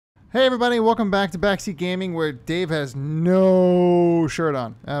Hey everybody, welcome back to Backseat Gaming, where Dave has no shirt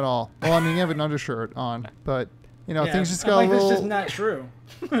on at all. Well, I mean, you have an undershirt on, but you know, things just got a little. This is not true.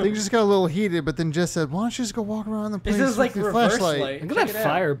 Things just got a little heated, but then Jess said, "Why don't you just go walk around the place This is like with your reverse flashlight?" light. Look at that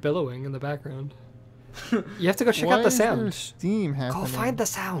fire billowing in the background. You have to go check out the sound. Is there steam happening? Go find the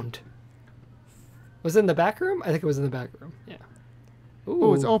sound. Was it in the back room? I think it was in the back room. Yeah. Ooh.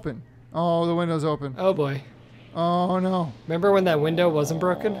 Oh, it's open. Oh, the window's open. Oh boy. Oh no. Remember when that window wasn't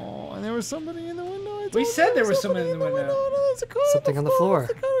broken? Oh, and there was somebody in the window. We said there was someone in the window. There's a car Something on the floor.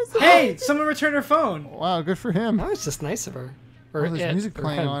 Hey, someone returned her phone. Wow, good for him. That was just nice of her. Oh, there's music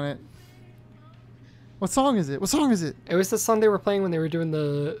playing on it. What song is it? What song is it? It was the song they were playing when they were doing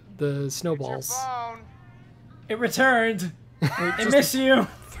the snowballs. It returned. I miss you.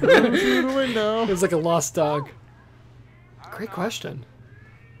 Through the window. It was like a lost dog. Great question.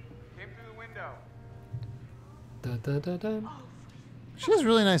 Came through the window. Da, da, da, da. She has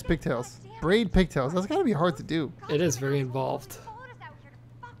really nice pigtails. Braid pigtails. That's gotta be hard to do. It is very involved.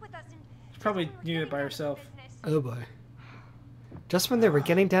 She probably knew it by herself. Oh boy. Just when they were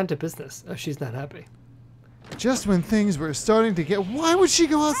getting down to business. Oh, she's not happy. Just when things were starting to get... Why would she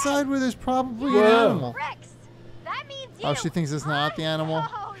go outside where there's probably an animal? Oh, she thinks it's not the animal?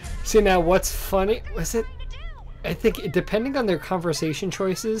 See, now what's funny was it? I think depending on their conversation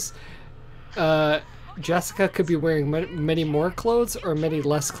choices, Jessica could be wearing many more clothes or many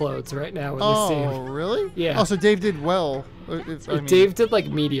less clothes right now in the scene. Oh, really? Yeah. Oh, so Dave did well. Dave did like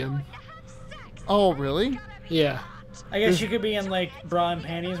medium. Oh, really? Yeah. I guess you could be in like bra and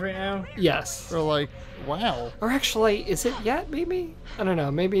panties right now. Yes. Or like, wow. Or actually, is it yet? Maybe I don't know.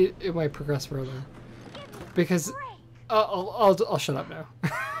 Maybe it might progress further. Because I'll shut up now.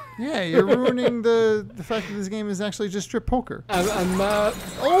 Yeah, you're ruining the fact that this game is actually just strip poker.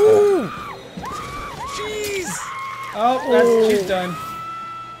 Oh! Jeez! Oh, she's done.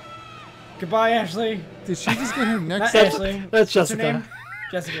 Goodbye, Ashley. Did she just get her neck Not set? Ashley. That's What's her Jessica. name?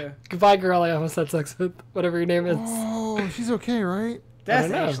 Jessica. Goodbye, girl. I almost had sex with whatever your name is. Oh, she's okay, right? That's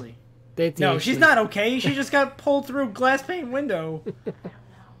don't know. Ashley. No, She's not okay. She just got pulled through a glass pane window.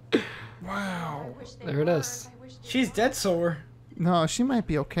 Wow. There it is. She's dead sore. No, she might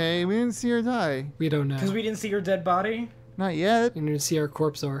be okay. We didn't see her die. We don't know. Because we didn't see her dead body. Not yet. You need to see our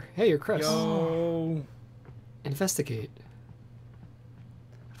corpse or hey, you're Chris. Yo. Investigate.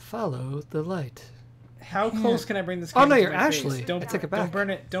 Follow the light. How close can I bring this? Oh, no, camera to you're my face? Ashley. Don't I take it back. Don't burn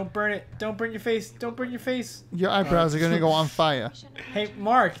it. Don't burn it. Don't burn your face. Don't burn your face. Your eyebrows are gonna go on fire. Hey,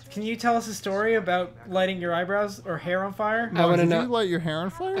 Mark, can you tell us a story about lighting your eyebrows or hair on fire? I want to Did know. you light your hair on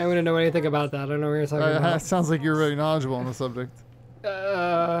fire? I wouldn't know anything about that. I don't know what you're talking It about. sounds like you're really knowledgeable on the subject.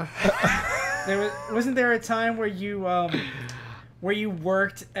 Wasn't there a time where you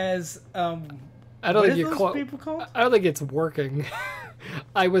worked as I don't what think are you those call. people called? I don't think it's working.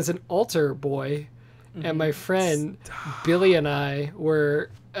 I was an altar boy, and my friend Billy and I were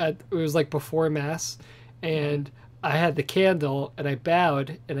at. It was like before mass, and I had the candle, and I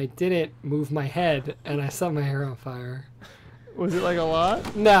bowed, and I didn't move my head, and I set my hair on fire. Was it like a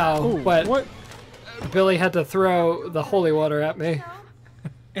lot? No, Ooh, but what? Billy had to throw the holy water at me.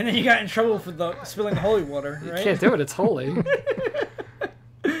 And then you got in trouble for spilling the holy water, right? You can't do it. It's holy.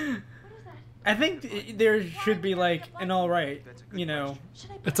 I think there should be like an all right, you know.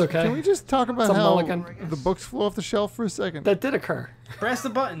 It's okay. Can we just talk about It's a how mulligan. the books flew off the shelf for a second? That did occur. Press the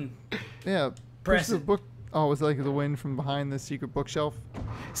button. Yeah. Press push the it. book. Oh, it was like the wind from behind the secret bookshelf.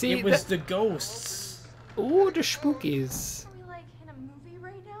 See, It was the ghosts. ooh, the spookies. Are we like in a movie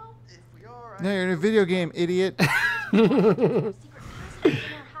right now? No, you're in a video game, idiot.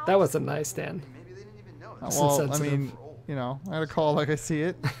 That was a nice Dan. Well, I insensitive. mean, you know, I had to call it like I see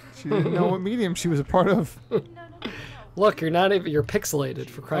it. She didn't know what medium she was a part of. Look, you're not even. You're pixelated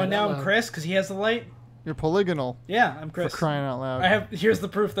for Oh, crying now out I'm loud. Chris because he has the light. You're polygonal, Yeah, I'm for Chris. crying out loud. I have. Here's the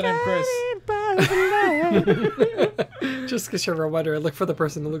proof that I'm Chris. Just because you're a wonder, look for the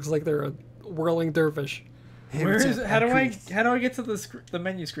person that looks like they're a whirling dervish. Hey, Where what's is? up? How do I'm I? Chris. How do I get to the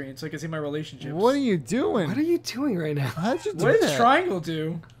menu screen so I can see my relationships? What are you doing? What are you doing right now? How'd you do What does that? triangle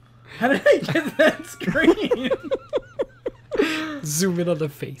do? How did I get that screen? Zoom in on the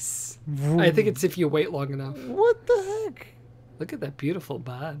face. I think it's if you wait long enough. What the heck? Look at that beautiful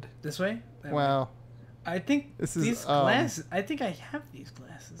bod. This way? That way. Wow. I think This is, these glasses. I think I have these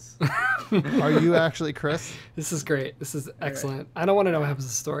glasses. Are you actually Chris? This is great. This is excellent. I don't want to know what happens to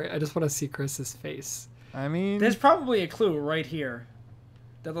the story. I just want to see Chris's face. I mean, There's probably a clue right here.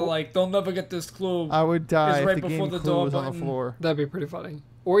 That they're like, they'll never get this clue. I would die It's if right the before game the clue door was on the button. floor. That'd be pretty funny.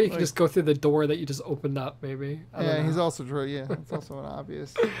 Or you can just go through the door that you just opened up, maybe. I don't Yeah, know. he's also true. Yeah, that's also an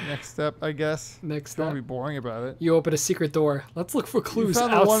obvious next step, I guess. Next Don't step. be boring about it. You open a secret door. Let's look for You clues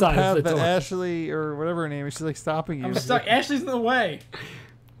found the one outside path of the that door. Ashley or whatever her name is, she's like stopping you. I'm stuck. Ashley's in the way.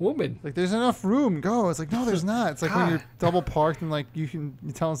 Woman. Like, there's enough room. Go. It's like, no, there's not. It's like when God. you're double parked and like you're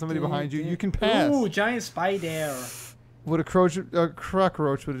telling somebody behind you, you can pass. Ooh, giant spider. Would a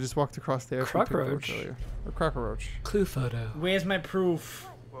cockroach would have just walked across there? if we picked Cockroach? those earlier. Or cockroach. Clue photo. Where's my proof?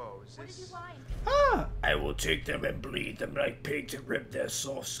 Whoa, is What did you this... find? Ah, I will take them and bleed them like pigs and rip their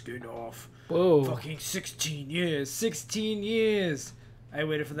soft skin off. Whoa. Fucking 16 years. 16 years. I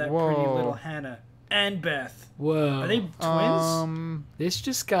waited for that pretty Whoa. little Hannah and Beth. Whoa. Are they twins? This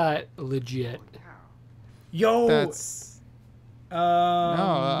just got legit. Yo. That's Um, no.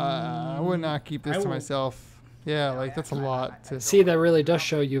 I would not keep this I to will- myself. Yeah, like that's a lot to. See, that really does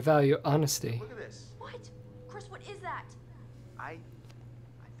show you value honesty. Look at this. What? Chris, what is that? I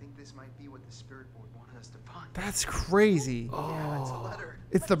think this might be what the spirit board wanted us to find. That's crazy. Yeah, it's a letter.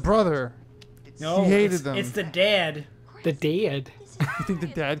 It's the brother. It's no, He hated it's, them. It's the dad. The dad. This is You think the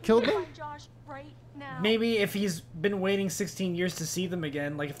serious. dad killed them? Find Josh right now. Maybe if he's been waiting 16 years to see them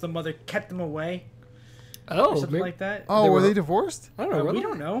again, like if the mother kept them away or Oh, something maybe, like that. Oh, They were were- they divorced? I don't know. We really.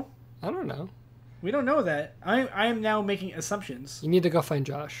 don't know. I don't know. We don't know that. I am now making assumptions. You need to go find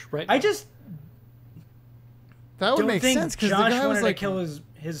Josh, right? I just That would don't make think sense because the Josh guy wanted was like, to kill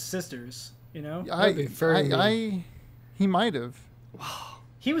his sisters. You know, That'd be very he might have.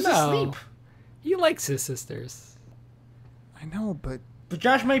 he was No. asleep. He likes his sisters. I know, but But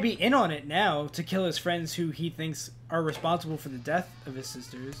Josh might be in on it now to kill his friends who he thinks are responsible for the death of his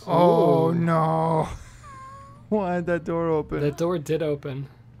sisters. oh no! Why had that door open? The door did open.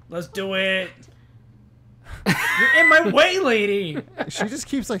 Let's do it. You're in my way, lady. She just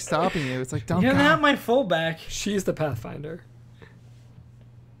keeps like stopping you. It's like don't You're go. not my fullback. She's the Pathfinder.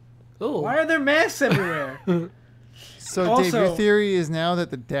 Oh. Why are there masks everywhere? So Dave, your Also- theory is now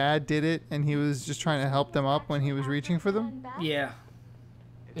that the dad did it and he was just trying to help them up when he was reaching for them. Yeah,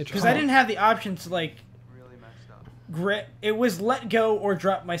 because Interesting. I didn't have the option to like really messed up. it was let go or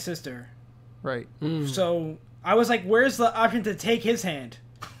drop my sister. Right, Mm. So I was like, where's the option to take his hand?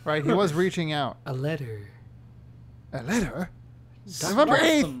 right. He was reaching out. A letter. A letter. Awesome. November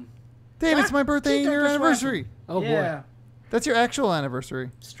 8th. Dave, it's my birthday and Gee, your Dr. anniversary. Oh Yeah, boy. That's your actual anniversary.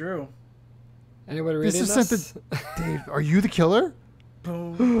 it's true. Anybody This reading is this? Dave, are you the killer?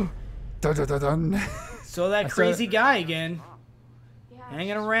 Boom. Dun, dun, dun, dun. So that saw crazy guy again, Yeah,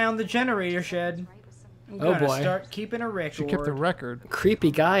 hanging around the generator shed. right with some I'm Oh, gonna boy. start keeping a record. She kept a record.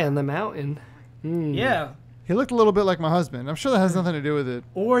 Creepy guy on the mountain. Hmm. Yeah, He looked a little bit like my husband. I'm sure that has nothing to do with it.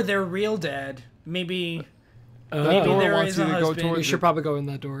 or their real dad. Maybe Oh. maybe door there wants is you a to go husband. You towards should it. probably go in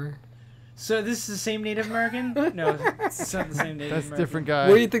that door. So this is the same Native American? No, it's not the same Native That's American. a different Where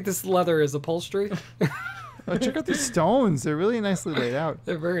do guy. you think this leather is? Upholstery? Oh, check out these stones. They're really nicely laid out.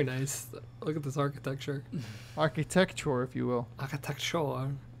 They're very nice. Look at this architecture. Architecture, if you will. Architecture. I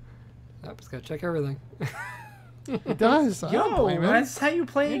just gotta check everything. He does. I don't Yo, blame him. that's how you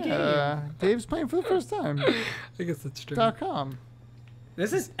play a game. Dave's playing for the first time. I guess that's true. .com.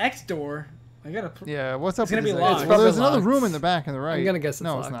 This is X door. I gotta. Yeah, what's up It's gonna with be this? locked. Well, there's It's another probably room locked. in the back and the right. gonna guess it's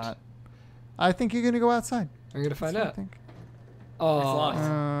no, locked. it's not. I think you're gonna go outside. I'm gonna find That's what I out. think. Oh,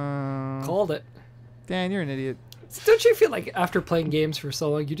 locked. called it. Dan, you're an idiot. Don't you feel like after playing games for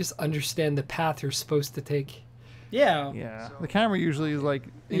so long, you just understand the path you're supposed to take? Yeah. Yeah, the camera usually is like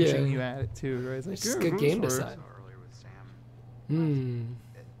inching Yeah. you at it too, right? It's like It's just a "Yeah, good game this design. works." So earlier with Sam, Hmm.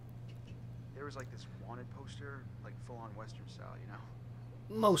 there was like this wanted poster, like full on Western style, you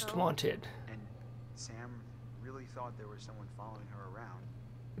know? Most wanted. And Sam really thought there was someone following her around.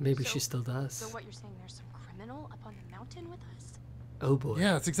 Maybe So- she still So does. what you're saying? There's some criminal up on the mountain with us, Oh boy.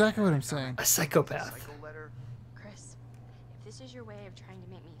 Yeah, that's exactly what I'm saying. A psychopath. Psycho letter. Chris. If this is your way of trying to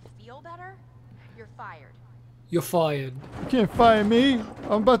make me feel better, you're fired. You're fired. You can't fire me.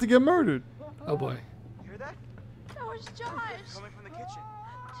 I'm about to get murdered. Oh boy. You hear that? That was Josh. Coming from the kitchen.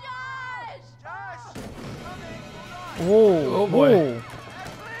 Josh. Josh! Coming! Whoa. Oh, boy. Whoa.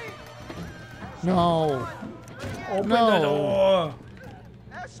 No. Open No. the door.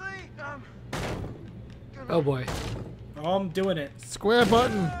 Ashley! Oh boy. Oh, I'm doing it. Square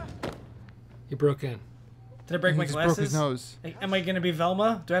button. He broke in. Did I break He my just glasses? broke his nose. Am I gonna be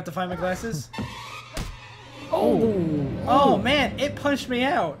Velma? Do I have to find my glasses? Oh. Oh man, it punched me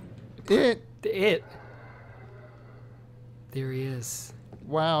out. It. It. There he is.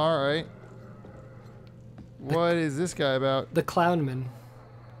 Wow. All right. What is this guy about? The clownman.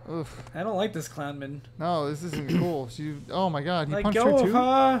 Oof. I don't like this clownman. No, this isn't cool. Oh my God, he Let punched go her of too.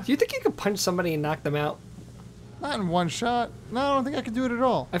 her. Do you think you could punch somebody and knock them out? Not in one shot. No, I don't think I could do it at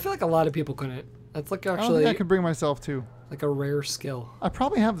all. I feel like a lot of people couldn't. That's like I don't actually think I could bring myself to. like a rare skill. I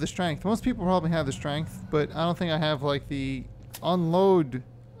probably have the strength. Most people probably have the strength, but I don't think I have like the unload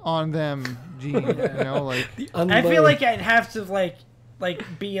on them gene. You know, like I feel like I'd have to like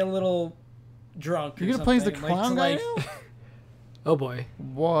be a little drunk. you're or gonna play as the something, clown guy now? Oh boy.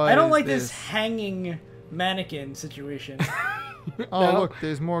 What? I don't like is this hanging mannequin situation. Oh No. look,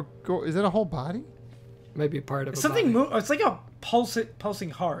 there's more. Is that a whole body? Might be part of a Something body. it's like a pulsing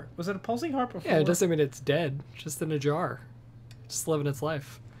heart. Was it a pulsing heart before? Yeah, it doesn't mean it's dead. It's just in a jar. Just living its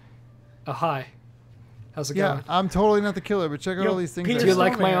life. Oh, hi. How's it Yeah, going? I'm totally not the killer, but check out Yo, all these things. Peter Do I you got.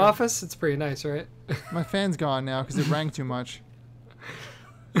 like my Snowman. office? It's pretty nice, right? My fan's gone now because it rang too much.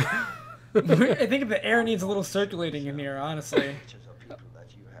 I think the air needs a little circulating in here, honestly. Pictures of people that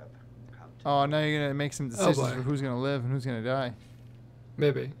you have come to Oh, now you're gonna make some decisions boy. for who's gonna live and who's gonna die.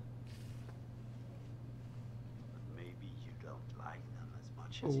 Maybe. maybe you don't like them as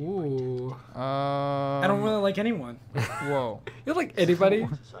much as you pretend. Ooh. I don't really like anyone. Whoa. You like anybody?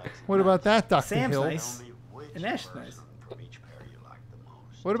 What about that, Dr. Sam's Hill? nice. Tell me which And Ash is person nice. from each pair you like the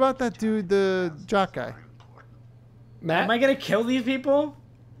most. What about that dude, the jock guy? Very important. Matt? Am I gonna kill these people?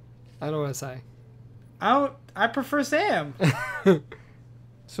 I don't want to say. I prefer Sam.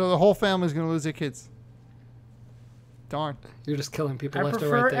 So the whole family's gonna lose their kids. Darn. You're just killing people I left and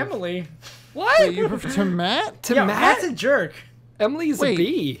prefer right there. Emily. What? Wait, you prefer to Matt? To Yeah, Matt? Matt's a jerk. Emily's Wait. a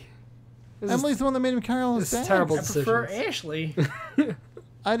bee. This is- Emily's the one that made him carry all his this is bags. terrible. I prefer Decisions. Ashley.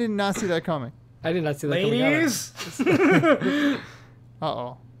 I did not see that coming. I did not see that coming out. Ladies,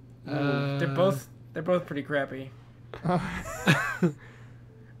 Uh-oh. they're both pretty crappy.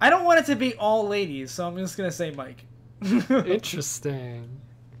 I don't want it to be all ladies, so I'm just gonna say Mike. Interesting.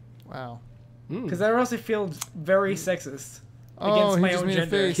 Wow. Because that also feels very sexist Oh, against he my just own made a gender.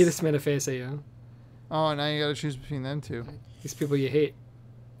 face. He just made a face at you. Oh, now you gotta choose between them two. These people you hate.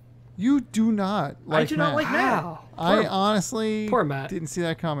 You do not like I do not Matt. like Matt. Wow. I honestly poor Matt. didn't see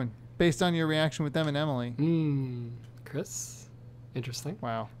that coming. Based on your reaction with them and Emily. Chris? Interesting.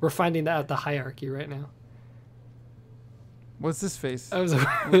 Wow. We're finding out the hierarchy right now. What's this face? I was,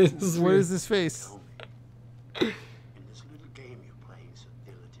 What is this face? In this little game you're playing so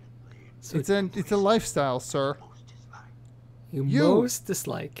diligently, It's a lifestyle, sir. most dislike. You You. most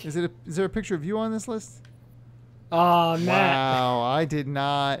dislike. Is there a picture of you on this list? Aw, Matt. Wow, I did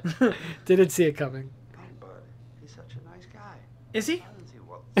not. Didn't see it coming. Oh, but he's such a nice guy. Is he? Isn't he?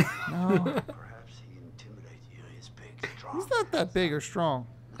 Well, No, perhaps he intimidates you. He's big, strong. he's not that big or strong.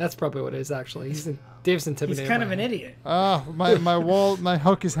 That's probably what it is, actually. Dave's He's intimidated. kind by of an him. idiot. Ah, my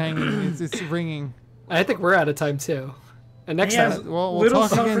hook is hanging. It's ringing. I think we're out of time, too. And next He has time, Well, we'll little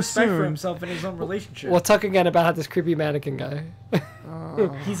talk again self-respect for soon. himself in his own relationship. we'll talk again about this creepy mannequin guy.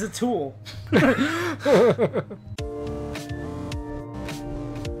 He's a tool.